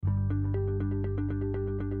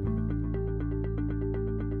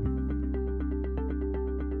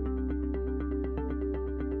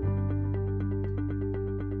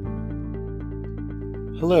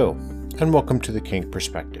Hello, and welcome to the Kink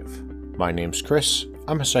Perspective. My name's Chris.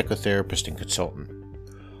 I'm a psychotherapist and consultant.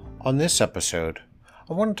 On this episode,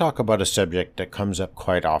 I want to talk about a subject that comes up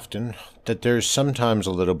quite often, that there's sometimes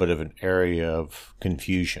a little bit of an area of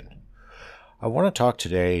confusion. I want to talk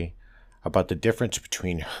today about the difference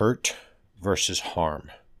between hurt versus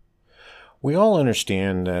harm. We all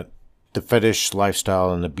understand that the fetish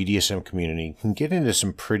lifestyle and the BDSM community can get into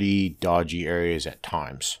some pretty dodgy areas at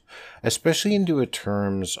times, especially into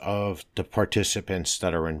terms of the participants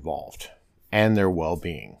that are involved and their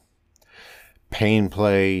well-being. Pain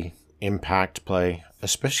play, impact play,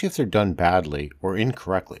 especially if they're done badly or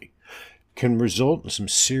incorrectly, can result in some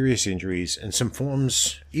serious injuries, and some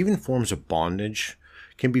forms, even forms of bondage,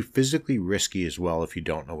 can be physically risky as well if you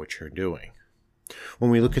don't know what you're doing.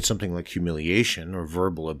 When we look at something like humiliation or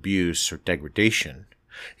verbal abuse or degradation,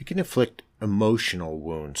 it can inflict emotional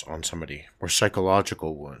wounds on somebody or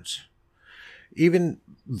psychological wounds. Even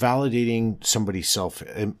invalidating somebody's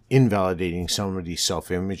self-image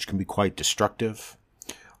can be quite destructive,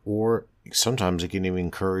 or sometimes it can even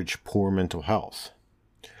encourage poor mental health.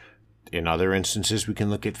 In other instances, we can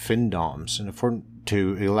look at findoms, and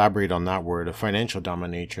to elaborate on that word, a financial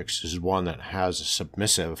dominatrix is one that has a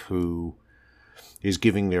submissive who is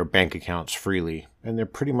giving their bank accounts freely, and they're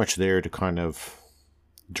pretty much there to kind of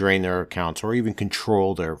drain their accounts or even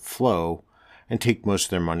control their flow and take most of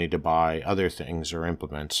their money to buy other things or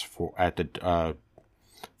implements at the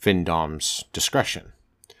findom's discretion.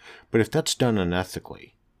 But if that's done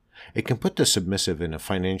unethically, it can put the submissive in a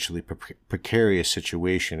financially precarious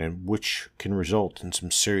situation, in which can result in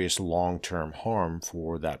some serious long-term harm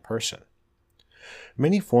for that person.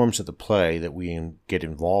 Many forms of the play that we get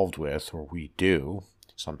involved with, or we do,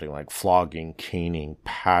 something like flogging, caning,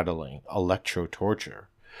 paddling, electro-torture,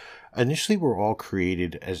 initially were all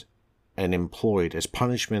created as and employed as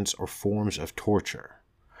punishments or forms of torture,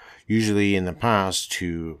 usually in the past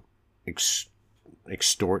to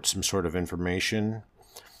extort some sort of information.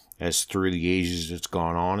 As through the ages it's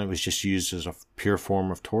gone on, it was just used as a pure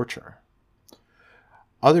form of torture.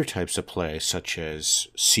 Other types of play, such as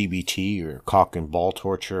CBT or cock and ball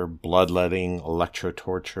torture, bloodletting,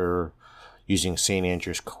 electro-torture, using St.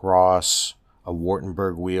 Andrew's cross, a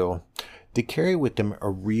Wartenberg wheel, they carry with them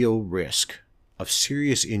a real risk of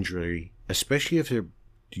serious injury, especially if they're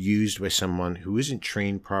used by someone who isn't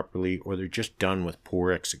trained properly or they're just done with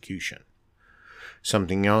poor execution.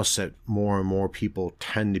 Something else that more and more people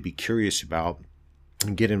tend to be curious about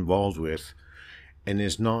and get involved with, and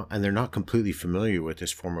they're not completely familiar with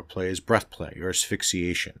this form of play, is breath play or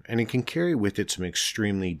asphyxiation, and it can carry with it some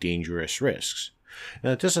extremely dangerous risks.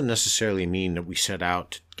 Now, it doesn't necessarily mean that we set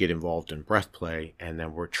out to get involved in breath play and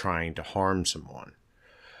then we're trying to harm someone.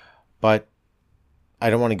 But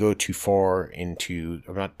I don't want to go too far into,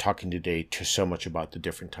 I'm not talking today so much about the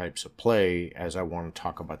different types of play as I want to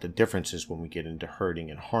talk about the differences when we get into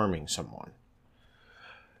hurting and harming someone.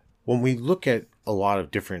 When we look at a lot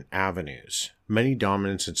of different avenues, many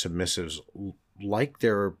dominants and submissives like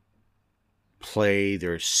their play,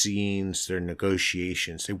 their scenes, their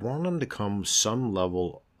negotiations. They want them to come with some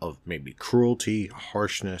level of maybe cruelty,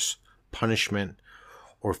 harshness, punishment,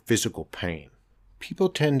 or physical pain. People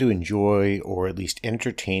tend to enjoy or at least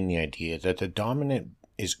entertain the idea that the dominant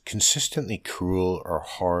is consistently cruel or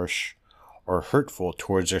harsh or hurtful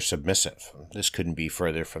towards their submissive. This couldn't be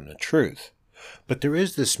further from the truth. But there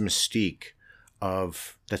is this mystique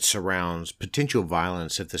that surrounds potential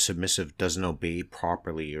violence if the submissive doesn't obey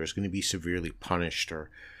properly or is going to be severely punished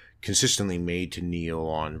or consistently made to kneel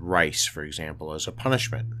on rice, for example, as a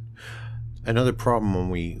punishment. Another problem when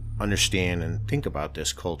we understand and think about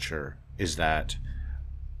this culture is that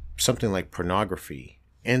something like pornography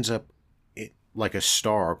ends up like a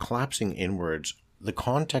star collapsing inwards the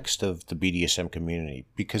context of the BDSM community,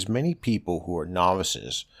 because many people who are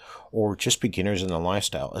novices or just beginners in the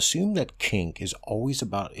lifestyle assume that kink is always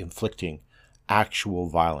about inflicting actual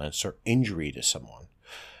violence or injury to someone.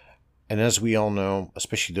 And as we all know,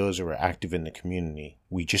 especially those who are active in the community,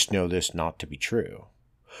 we just know this not to be true.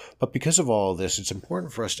 But because of all of this, it's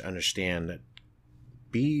important for us to understand that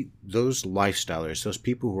those lifestylers, those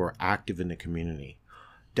people who are active in the community,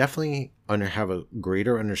 definitely have a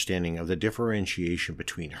greater understanding of the differentiation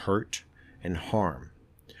between hurt and harm.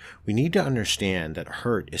 We need to understand that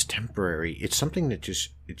hurt is temporary. It's something that it's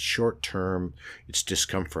short term, it's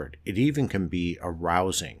discomfort. It even can be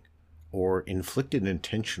arousing or inflicted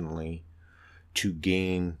intentionally to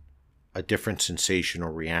gain a different sensation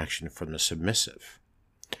or reaction from the submissive.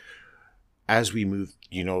 As we move,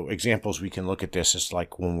 examples we can look at this is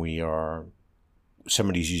like when we are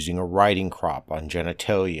somebody's using a riding crop on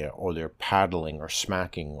genitalia, or they're paddling or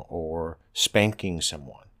smacking or spanking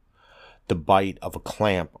someone. The bite of a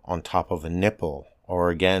clamp on top of a nipple, or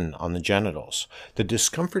again on the genitals. The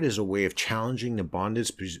discomfort is a way of challenging the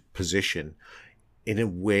bondage position in a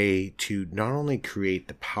way to not only create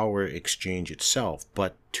the power exchange itself,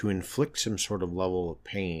 but to inflict some sort of level of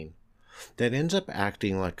pain that ends up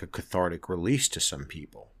acting like a cathartic release to some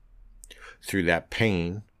people. Through that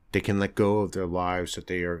pain, they can let go of their lives that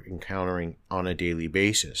they are encountering on a daily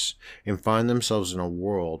basis and find themselves in a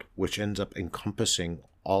world which ends up encompassing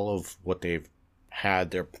all of what they've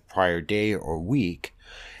had their prior day or week.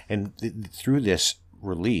 And through this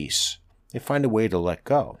release, they find a way to let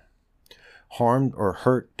go. Harm or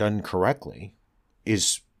hurt done correctly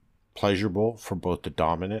is pleasurable for both the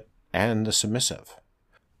dominant and the submissive.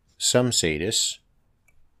 Some sadists,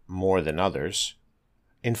 more than others,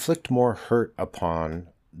 inflict more hurt upon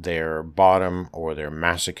their bottom or their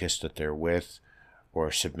masochist that they're with,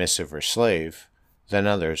 or submissive or slave, than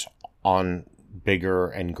others on bigger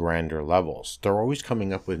and grander levels. They're always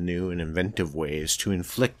coming up with new and inventive ways to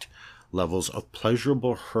inflict levels of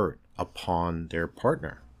pleasurable hurt upon their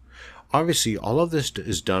partner. Obviously, all of this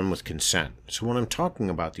is done with consent. So when I'm talking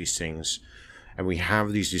about these things, and we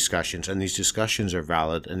have these discussions, and these discussions are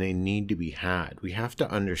valid and they need to be had, we have to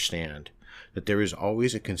understand that there is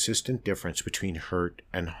always a consistent difference between hurt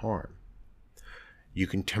and harm. You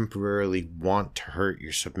can temporarily want to hurt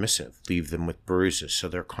your submissive, leave them with bruises, so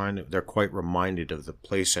they're quite reminded of the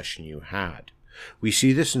play session you had. We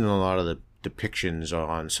see this in a lot of the depictions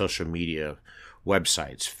on social media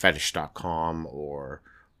websites, fetish.com or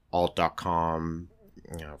alt.com,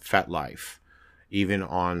 FetLife, even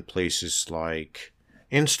on places like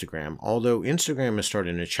Instagram, although Instagram is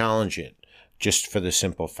starting to challenge it just for the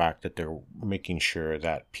simple fact that they're making sure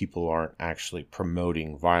that people aren't actually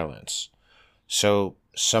promoting violence. So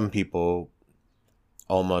some people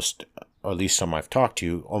almost, or at least some I've talked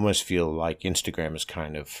to, almost feel like Instagram is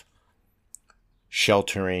kind of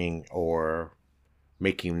sheltering or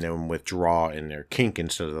making them withdraw in their kink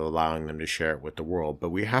instead of allowing them to share it with the world. But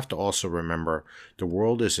we have to also remember the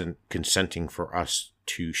world isn't consenting for us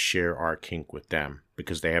to share our kink with them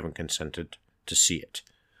because they haven't consented to see it.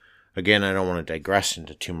 Again, I don't want to digress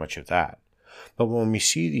into too much of that. But when we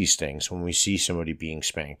see these things, when we see somebody being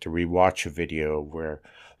spanked, or we watch a video where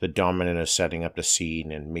the dominant is setting up the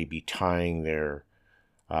scene and maybe tying their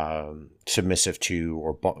submissive to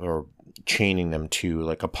or chaining them to,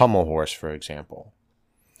 like a pommel horse, for example,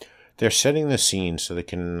 they're setting the scene so they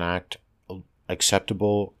can enact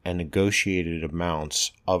acceptable and negotiated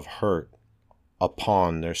amounts of hurt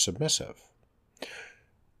upon their submissive.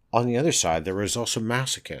 On the other side, there is also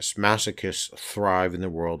masochists. Masochists thrive in the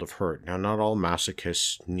world of hurt. Now, not all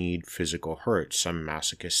masochists need physical hurt. Some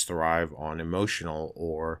masochists thrive on emotional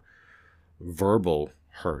or verbal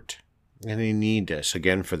hurt. And they need this.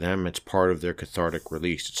 Again, for them, it's part of their cathartic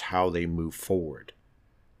release. It's how they move forward.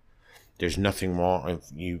 There's nothing wrong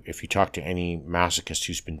if you talk to any masochist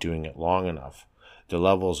who's been doing it long enough. The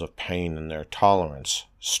levels of pain and their tolerance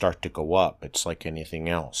start to go up. It's like anything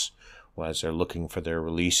else. As they're looking for their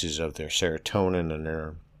releases of their serotonin and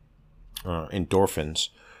their endorphins,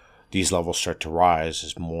 these levels start to rise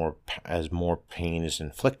as more pain is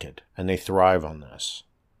inflicted, and they thrive on this.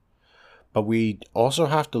 But we also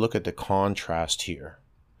have to look at the contrast here,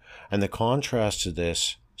 and the contrast to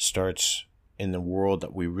this starts in the world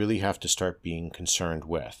that we really have to start being concerned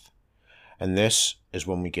with, and this is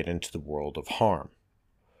when we get into the world of harm.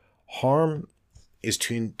 Harm is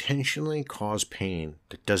to intentionally cause pain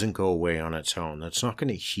that doesn't go away on its own, that's not going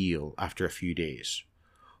to heal after a few days.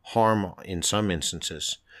 Harm, in some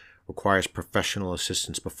instances, requires professional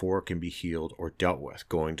assistance before it can be healed or dealt with,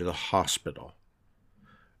 going to the hospital,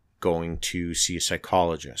 going to see a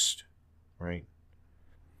psychologist, right?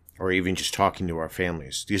 Or even just talking to our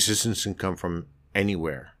families. The assistance can come from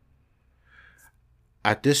anywhere.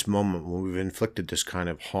 At this moment, when we've inflicted this kind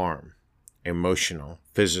of harm, emotional,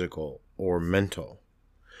 physical, or mental,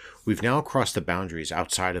 we've now crossed the boundaries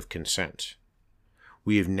outside of consent.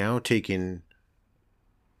 We have now taken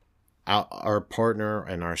our partner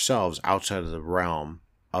and ourselves outside of the realm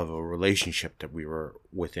of a relationship that we were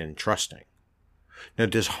within trusting. Now,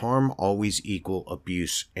 does harm always equal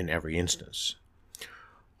abuse in every instance?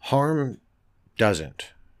 Harm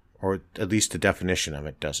doesn't, or at least the definition of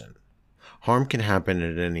it doesn't. Harm can happen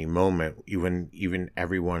at any moment, even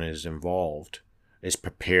everyone is involved, is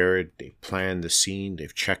prepared, they've planned the scene,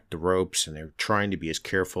 they've checked the ropes, and they're trying to be as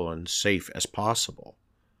careful and safe as possible.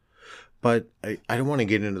 But I don't want to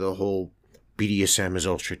get into the whole BDSM is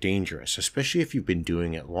ultra dangerous, especially if you've been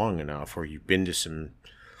doing it long enough, or you've been to some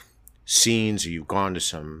scenes or you've gone to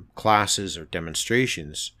some classes or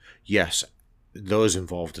demonstrations, yes, those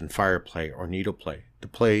involved in fire play or needle play, the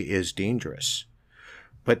play is dangerous.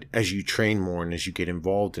 But as you train more and as you get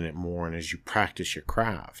involved in it more and as you practice your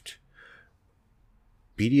craft,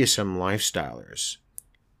 BDSM lifestylers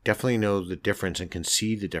definitely know the difference and can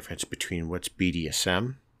see the difference between what's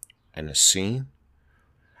BDSM and a scene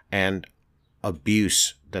and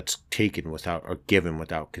abuse that's taken without or given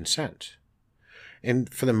without consent.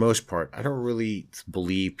 And for the most part, I don't really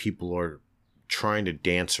believe people are trying to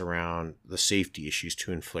dance around the safety issues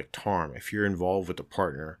to inflict harm. If you're involved with a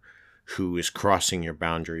partner who is crossing your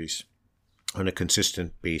boundaries on a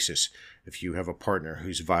consistent basis, if you have a partner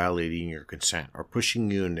who's violating your consent or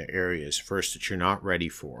pushing you into areas first that you're not ready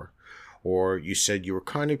for, or you said you were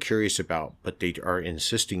kind of curious about, but they are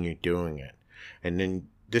insisting you're doing it, and then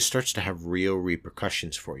this starts to have real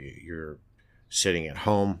repercussions for you. You're sitting at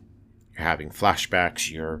home, you're having flashbacks,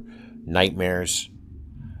 your nightmares.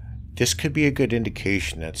 This could be a good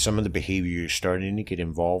indication that some of the behavior you're starting to get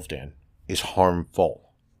involved in is harmful.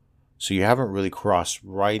 So you haven't really crossed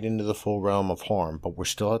right into the full realm of harm, but we're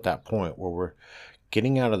still at that point where we're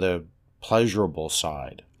getting out of the pleasurable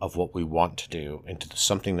side of what we want to do into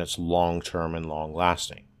something that's long-term and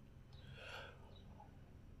long-lasting.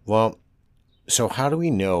 Well, so how do we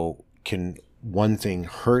know, can one thing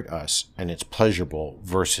hurt us and it's pleasurable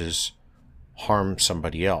versus harm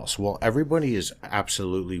somebody else? Well, everybody is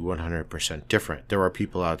absolutely 100% different. There are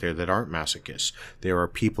people out there that aren't masochists. There are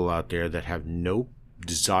people out there that have no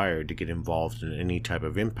desire to get involved in any type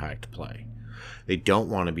of impact play. They don't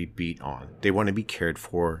want to be beat on. They want to be cared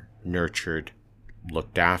for, nurtured,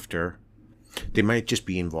 looked after. They might just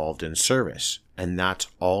be involved in service, and that's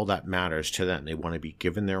all that matters to them. They want to be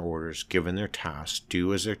given their orders, given their tasks,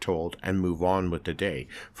 do as they're told, and move on with the day.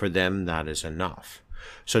 For them, that is enough.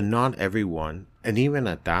 So not everyone, and even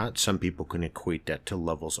at that, some people can equate that to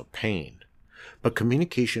levels of pain. But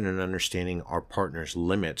communication and understanding our partner's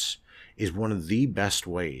limits is one of the best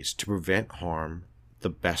ways to prevent harm the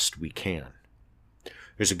best we can.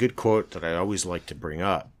 There's a good quote that I always like to bring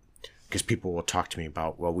up because people will talk to me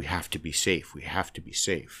about, well, we have to be safe. We have to be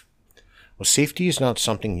safe. Well, safety is not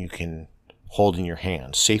something you can hold in your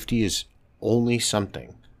hands. Safety is only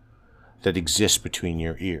something that exists between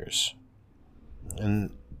your ears.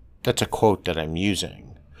 And that's a quote that I'm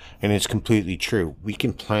using. And it's completely true. We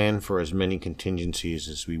can plan for as many contingencies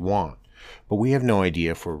as we want, but we have no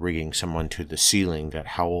idea if we're rigging someone to the ceiling, that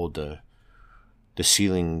how old the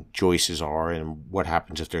ceiling joists are and what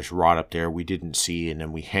happens if there's rot up there we didn't see, and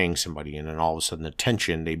then we hang somebody and then all of a sudden the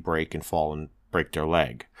tension, they break and fall and break their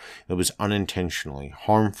leg. It was unintentionally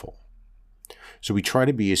harmful. So we try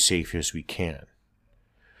to be as safe as we can.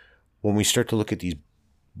 When we start to look at these,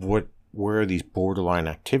 where are these borderline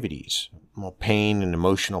activities? Well, pain and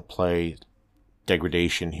emotional play,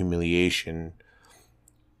 degradation, humiliation,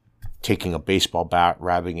 taking a baseball bat,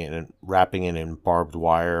 wrapping it in barbed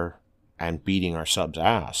wire, and beating our sub's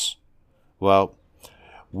ass. Well,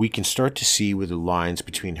 we can start to see where the lines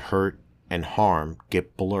between hurt and harm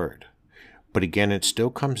get blurred. But again, it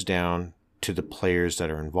still comes down to the players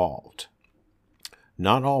that are involved.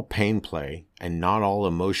 Not all pain play and not all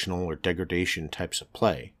emotional or degradation types of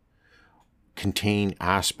play contain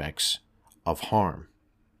aspects of harm.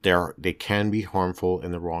 They can be harmful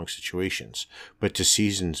in the wrong situations, but to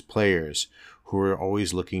seasoned players who are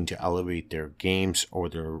always looking to elevate their games or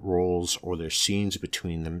their roles or their scenes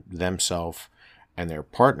between themselves and their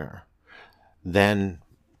partner, then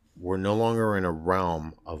we're no longer in a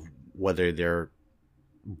realm of whether they're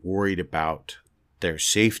worried about their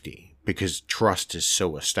safety, because trust is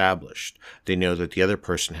so established. They know that the other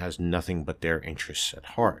person has nothing but their interests at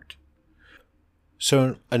heart.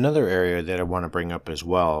 So another area that I want to bring up as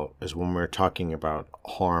well is when we're talking about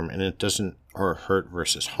harm, and it doesn't, or hurt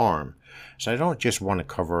versus harm. So I don't just want to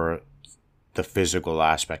cover the physical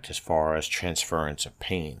aspect as far as transference of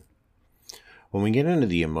pain. When we get into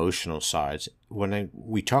the emotional sides, when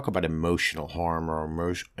we talk about emotional harm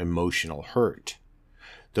or emotional hurt,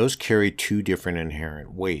 those carry two different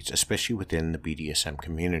inherent weights, especially within the BDSM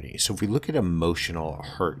community. So if we look at emotional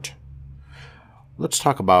hurt, let's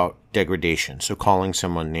talk about degradation. So calling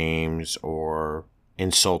someone names or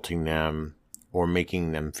insulting them or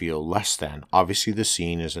making them feel less than. Obviously the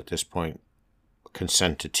scene is at this point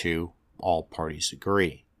consented to. All parties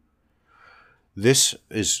agree. This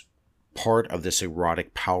is part of this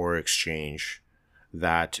erotic power exchange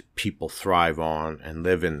that people thrive on and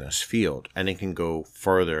live in this field. And it can go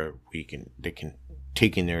further. They can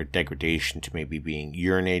take in their degradation to maybe being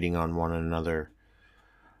urinating on one another.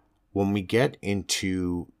 When we get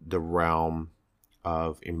into the realm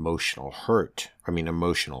of emotional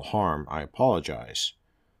harm, I apologize.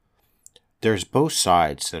 There's both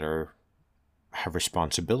sides that have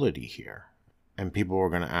responsibility here. And people are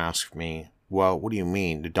going to ask me, well, what do you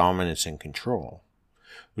mean, the dominance and control?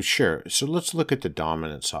 Well, sure. So let's look at the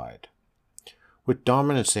dominant side. With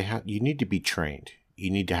dominance, you need to be trained. You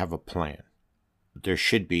need to have a plan. There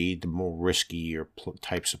should be, the more risky your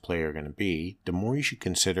types of play are going to be, the more you should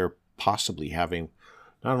consider possibly having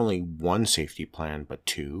not only one safety plan, but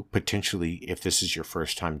two, potentially, if this is your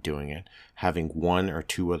first time doing it, having one or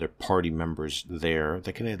two other party members there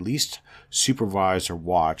that can at least supervise or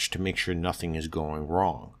watch to make sure nothing is going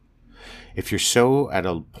wrong. If you're so at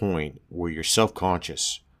a point where you're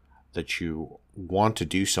self-conscious that you want to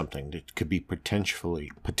do something that could be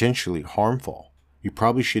potentially harmful, you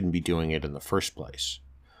probably shouldn't be doing it in the first place.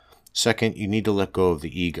 Second, you need to let go of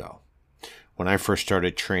the ego. When I first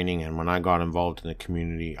started training and when I got involved in the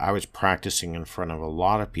community, I was practicing in front of a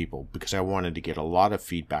lot of people because I wanted to get a lot of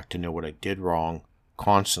feedback to know what I did wrong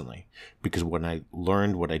constantly. Because when I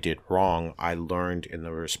learned what I did wrong, I learned in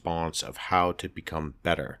the response of how to become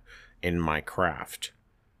better in my craft.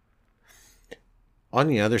 On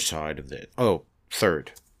the other side of it,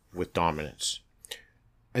 third, with dominance.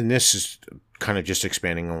 And this is kind of just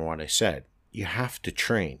expanding on what I said. You have to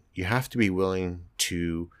train. You have to be willing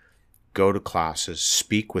to go to classes,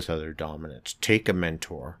 speak with other dominants, take a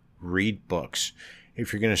mentor, read books.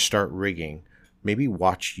 If you're going to start rigging, maybe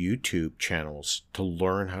watch YouTube channels to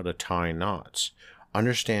learn how to tie knots.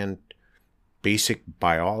 Understand basic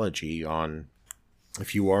biology on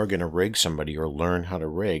if you are going to rig somebody, or learn how to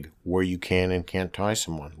rig, where you can and can't tie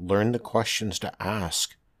someone. Learn the questions to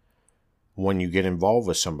ask when you get involved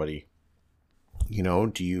with somebody. You know,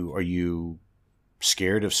 are you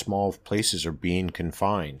scared of small places or being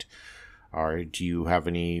confined? Or do you have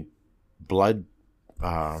any blood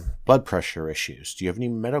pressure issues? Do you have any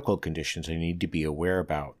medical conditions you need to be aware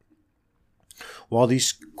about? While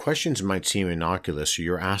these questions might seem innocuous, or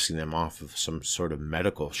you're asking them off of some sort of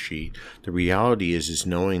medical sheet, the reality is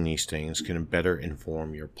knowing these things can better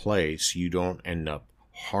inform your play so you don't end up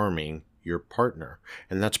harming your partner.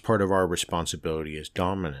 And that's part of our responsibility as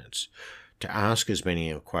dominants, to ask as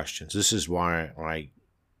many questions. This is why I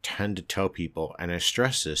tend to tell people, and I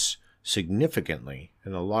stress this significantly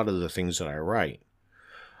in a lot of the things that I write.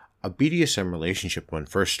 A BDSM relationship, when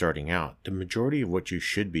first starting out, the majority of what you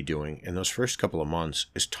should be doing in those first couple of months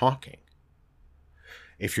is talking.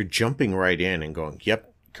 If you're jumping right in and going,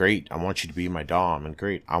 yep, great, I want you to be my dom, and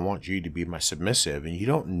great, I want you to be my submissive, and you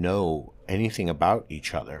don't know anything about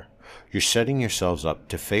each other, you're setting yourselves up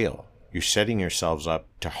to fail. You're setting yourselves up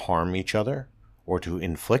to harm each other or to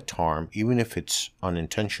inflict harm, even if it's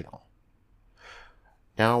unintentional.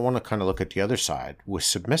 Now I want to kind of look at the other side with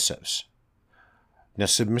submissives. Now,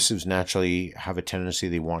 submissives naturally have a tendency,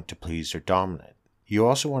 they want to please their dominant. You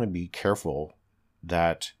also want to be careful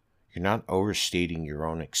that you're not overstating your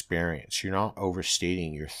own experience. You're not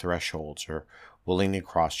overstating your thresholds or willing to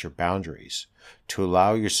cross your boundaries to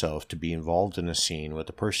allow yourself to be involved in a scene with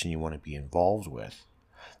the person you want to be involved with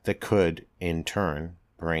that could, in turn,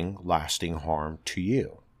 bring lasting harm to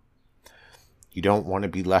you. You don't want to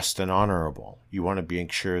be less than honorable. You want to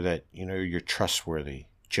make sure that you're trustworthy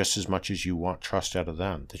just as much as you want trust out of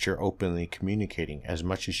them, that you're openly communicating as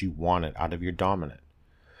much as you want it out of your dominant.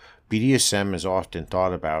 BDSM is often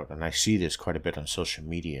thought about, and I see this quite a bit on social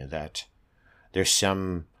media, that there's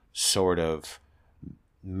some sort of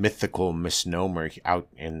mythical misnomer out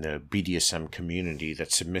in the BDSM community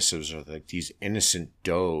that submissives are like these innocent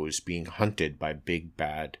does being hunted by big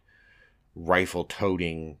bad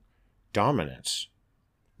rifle-toting dominance.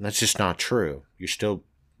 And that's just not true.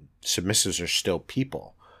 Submissives are still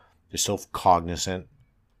people. They're still cognizant.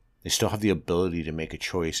 They still have the ability to make a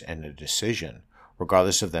choice and a decision,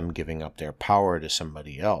 regardless of them giving up their power to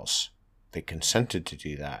somebody else. They consented to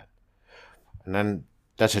do that. And then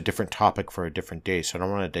that's a different topic for a different day, so I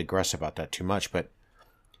don't want to digress about that too much, but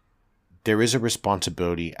there is a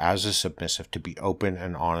responsibility as a submissive to be open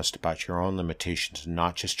and honest about your own limitations,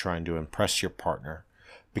 not just trying to impress your partner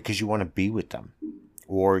because you want to be with them,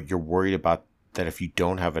 or you're worried about that if you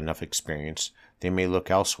don't have enough experience, they may look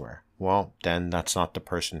elsewhere. Well, then that's not the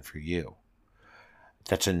person for you.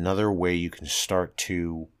 That's another way you can start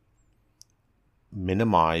to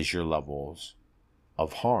minimize your levels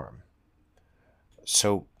of harm.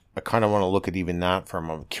 So I kind of want to look at even that for a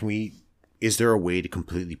moment. Is there a way to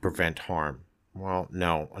completely prevent harm? Well,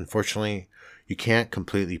 no. Unfortunately, you can't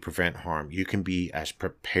completely prevent harm. You can be as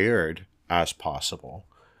prepared as possible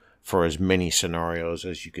for as many scenarios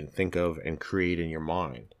as you can think of and create in your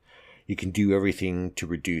mind. You can do everything to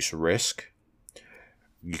reduce risk.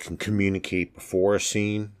 You can communicate before a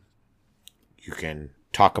scene. You can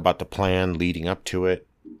talk about the plan leading up to it.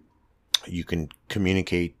 You can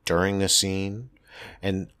communicate during the scene.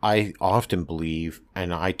 And I often believe,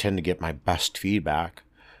 and I tend to get my best feedback,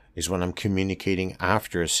 is when I'm communicating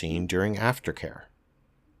after a scene during aftercare.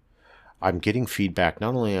 I'm getting feedback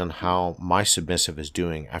not only on how my submissive is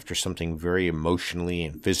doing after something very emotionally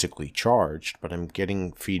and physically charged, but I'm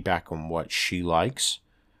getting feedback on what she likes,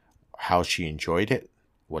 how she enjoyed it,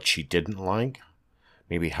 what she didn't like,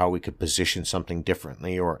 maybe how we could position something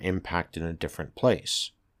differently or impact in a different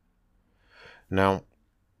place. Now,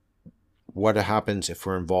 what happens if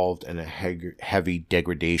we're involved in a heavy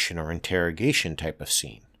degradation or interrogation type of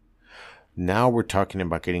scene? Now we're talking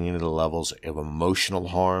about getting into the levels of emotional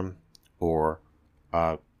harm or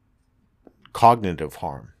cognitive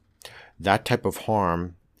harm. That type of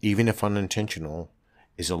harm, even if unintentional,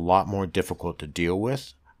 is a lot more difficult to deal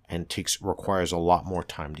with and requires a lot more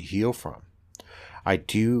time to heal from. I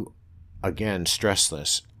do, again, stress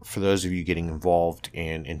this. For those of you getting involved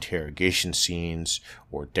in interrogation scenes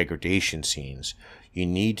or degradation scenes, you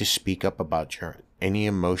need to speak up about any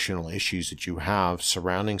emotional issues that you have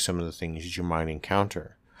surrounding some of the things that you might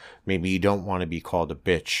encounter. Maybe you don't want to be called a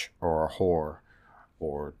bitch or a whore,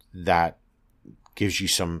 or that gives you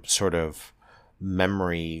some sort of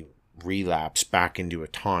memory relapse back into a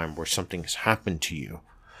time where something has happened to you.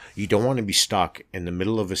 You don't want to be stuck in the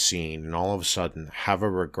middle of a scene and all of a sudden have a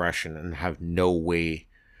regression and have no way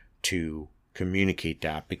to communicate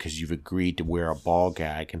that because you've agreed to wear a ball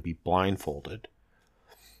gag and be blindfolded.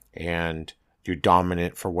 And you're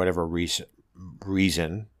dominant for whatever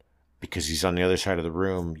reason, because he's on the other side of the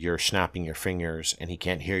room, you're snapping your fingers and he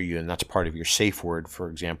can't hear you, and that's part of your safe word, for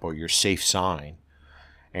example, your safe sign.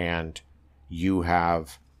 And you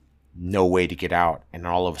have no way to get out, and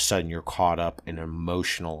all of a sudden you're caught up in an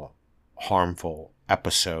emotional, harmful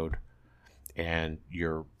episode and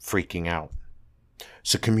you're freaking out.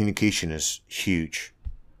 So communication is huge.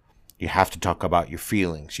 You have to talk about your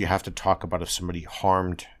feelings. You have to talk about if somebody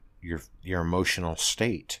harmed your emotional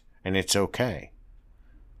state, and it's okay.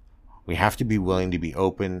 We have to be willing to be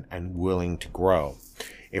open and willing to grow.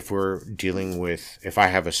 If we're dealing with, if I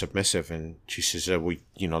have a submissive and she says,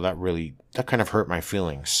 that kind of hurt my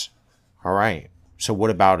feelings. All right. So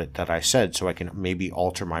what about it that I said, so I can maybe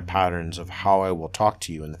alter my patterns of how I will talk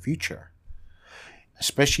to you in the future?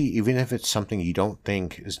 Especially even if it's something you don't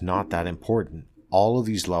think is not that important. All of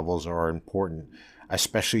these levels are important,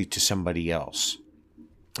 especially to somebody else.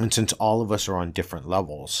 And since all of us are on different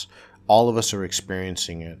levels, all of us are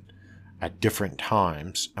experiencing it at different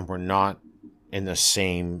times, and we're not in the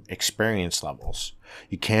same experience levels.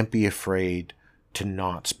 You can't be afraid to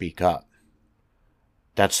not speak up.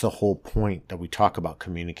 That's the whole point that we talk about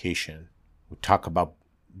communication. We talk about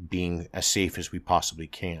being as safe as we possibly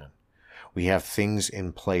can. We have things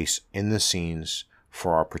in place in the scenes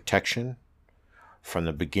for our protection from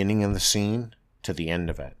the beginning of the scene to the end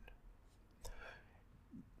of it.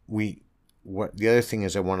 The other thing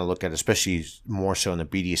is I want to look at, especially more so in the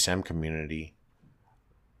BDSM community,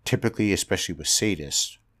 typically, especially with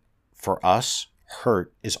sadists, for us,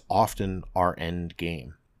 hurt is often our end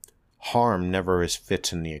game. Harm never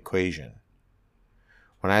fits in the equation.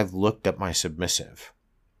 When I've looked at my submissive,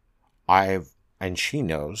 and she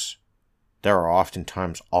knows, there are often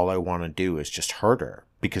times all I want to do is just hurt her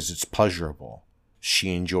because it's pleasurable.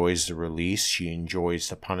 She enjoys the release, she enjoys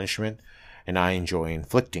the punishment, and I enjoy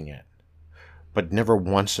inflicting it. But never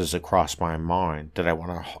once does it cross my mind that I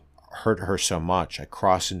want to hurt her so much I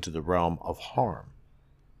cross into the realm of harm.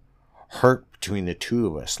 Hurt between the two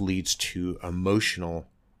of us leads to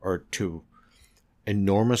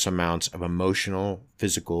enormous amounts of emotional,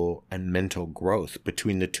 physical, and mental growth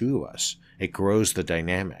between the two of us. It grows the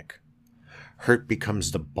dynamic. Hurt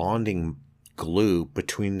becomes the bonding glue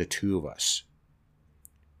between the two of us.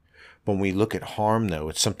 When we look at harm, though,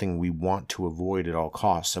 it's something we want to avoid at all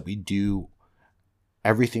costs, that we do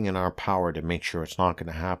everything in our power to make sure it's not going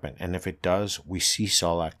to happen. And if it does, we cease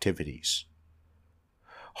all activities.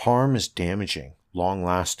 Harm is damaging,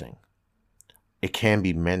 long-lasting. It can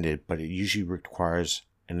be mended, but it usually requires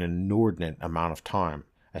an inordinate amount of time,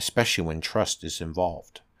 especially when trust is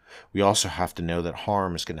involved. We also have to know that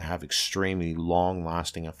harm is going to have extremely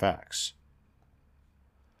long-lasting effects.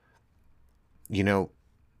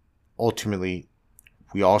 Ultimately,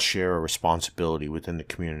 we all share a responsibility within the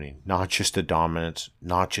community, not just the dominants,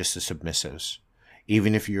 not just the submissives.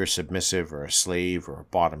 Even if you're a submissive or a slave or a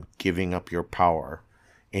bottom, giving up your power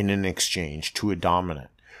in an exchange to a dominant,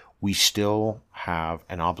 we still have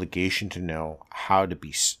an obligation to know how to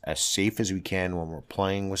be as safe as we can when we're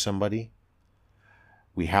playing with somebody,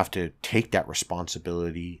 we have to take that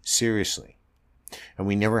responsibility seriously. And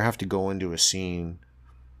we never have to go into a scene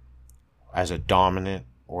as a dominant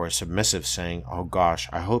or a submissive saying, oh gosh,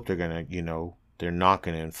 I hope they're going to, they're not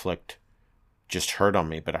going to inflict just hurt on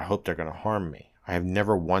me, but I hope they're going to harm me. I have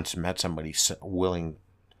never once met somebody willing,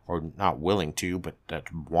 or not willing to, but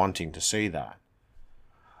that's wanting to say that.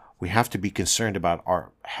 We have to be concerned about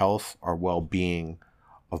our health, our well-being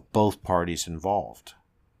of both parties involved.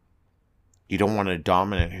 You don't want a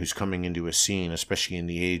dominant who's coming into a scene, especially in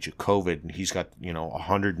the age of COVID, and he's got,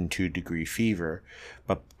 102-degree fever,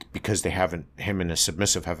 but because him and a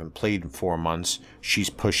submissive haven't played in 4 months, she's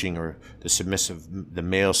pushing, or the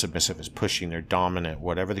male submissive is pushing their dominant,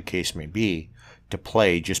 whatever the case may be, to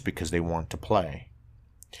play just because they want to play.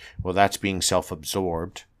 Well, that's being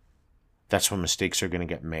self-absorbed. That's when mistakes are going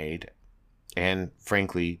to get made. And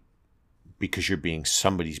frankly, because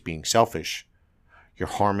somebody's being selfish, you're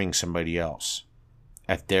harming somebody else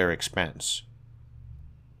at their expense.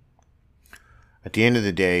 At the end of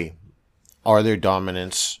the day, are there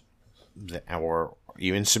dominants or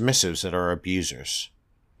even submissives that are abusers?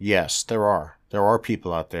 Yes, there are. There are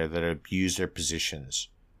people out there that abuse their positions.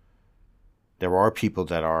 There are people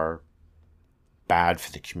that are bad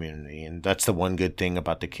for the community. And that's the one good thing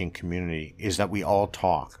about the kink community, is that we all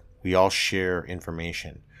talk. We all share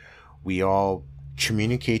information. We all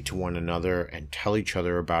communicate to one another and tell each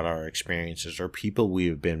other about our experiences or people we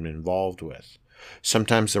have been involved with.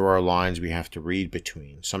 Sometimes there are lines we have to read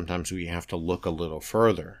between. Sometimes we have to look a little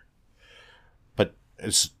further. But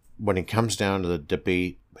when it comes down to the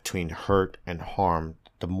debate between hurt and harm,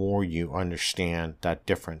 the more you understand that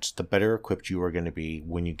difference, the better equipped you are going to be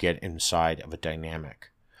when you get inside of a dynamic.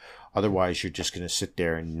 Otherwise, you're just going to sit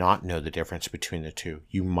there and not know the difference between the two.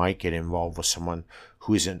 You might get involved with someone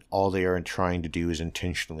who isn't, all they are trying to do is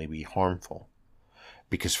intentionally be harmful.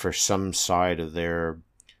 Because for some side of their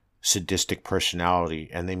sadistic personality,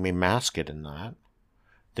 and they may mask it in that,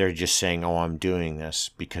 they're just saying, oh, I'm doing this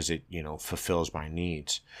because it, fulfills my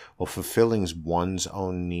needs. Well, fulfilling one's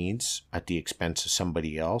own needs at the expense of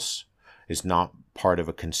somebody else is not part of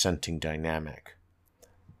a consenting dynamic.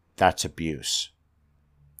 That's abuse.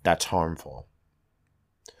 That's harmful.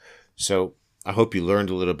 So I hope you learned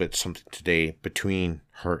a little bit something today between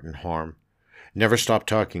hurt and harm. Never stop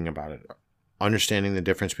talking about it. Understanding the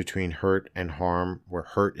difference between hurt and harm, where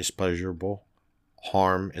hurt is pleasurable,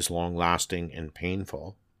 harm is long-lasting and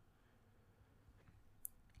painful.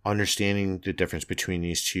 Understanding the difference between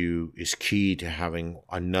these two is key to having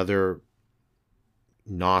another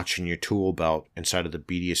notch in your tool belt inside of the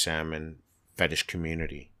BDSM and fetish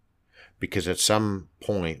community. Because at some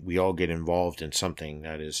point, we all get involved in something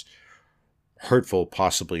that is hurtful,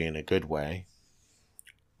 possibly in a good way.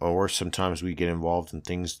 Or sometimes we get involved in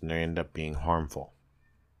things and they end up being harmful.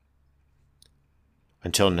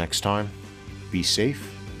 Until next time, be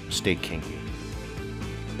safe, stay kinky.